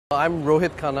I'm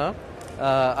Rohit Khanna.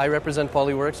 I represent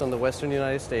Polyworks on the Western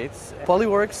United States.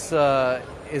 Polyworks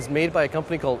is made by a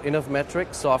company called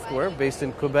Innovmetrics Software based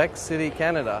in Quebec City,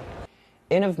 Canada.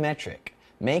 Innovmetrics,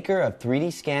 maker of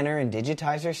 3D scanner and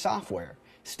digitizer software,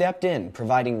 stepped in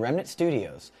providing Remnant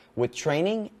Studios with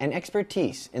training and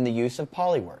expertise in the use of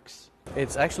Polyworks.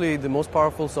 It's actually the most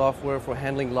powerful software for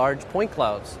handling large point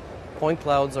clouds. Point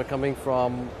clouds are coming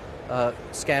from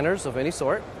scanners of any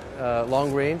sort,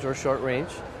 long range or short range,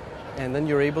 and then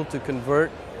you're able to convert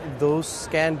those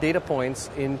scanned data points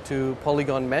into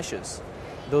polygon meshes.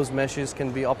 Those meshes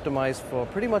can be optimized for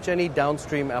pretty much any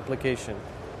downstream application,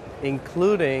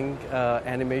 including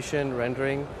animation,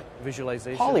 rendering,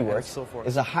 visualization, Polyworks and so forth.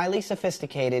 is a highly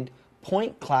sophisticated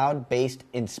point cloud-based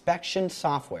inspection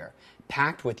software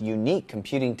packed with unique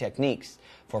computing techniques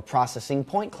for processing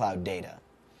point cloud data.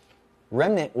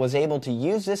 Remnant was able to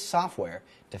use this software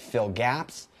to fill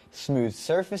gaps, smooth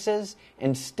surfaces,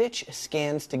 and stitch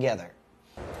scans together.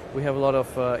 We have a lot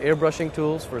of airbrushing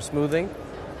tools for smoothing.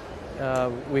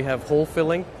 We have hole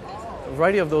filling, a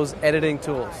variety of those editing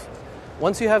tools.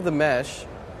 Once you have the mesh,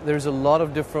 there's a lot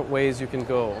of different ways you can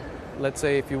go. Let's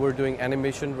say if you were doing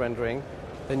animation rendering,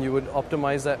 then you would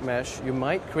optimize that mesh. You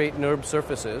might create NURB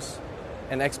surfaces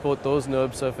and export those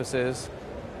NURB surfaces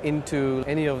into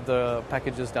any of the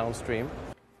packages downstream.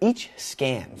 Each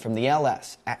scan from the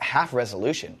LS at half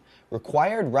resolution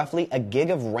required roughly a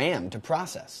gig of RAM to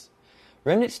process.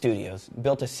 Remnant Studios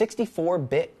built a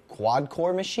 64-bit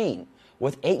quad-core machine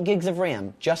with 8 gigs of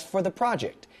RAM just for the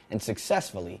project and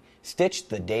successfully stitched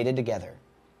the data together.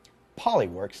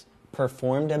 Polyworks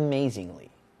performed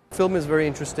amazingly. Film is very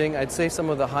interesting. I'd say some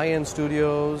of the high-end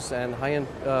studios and high-end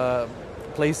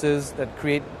places that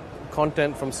create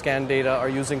content from scanned data are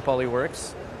using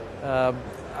Polyworks.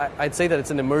 I'd say that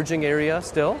it's an emerging area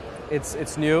still.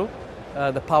 It's new.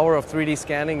 The power of 3D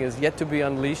scanning is yet to be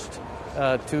unleashed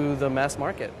to the mass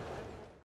market.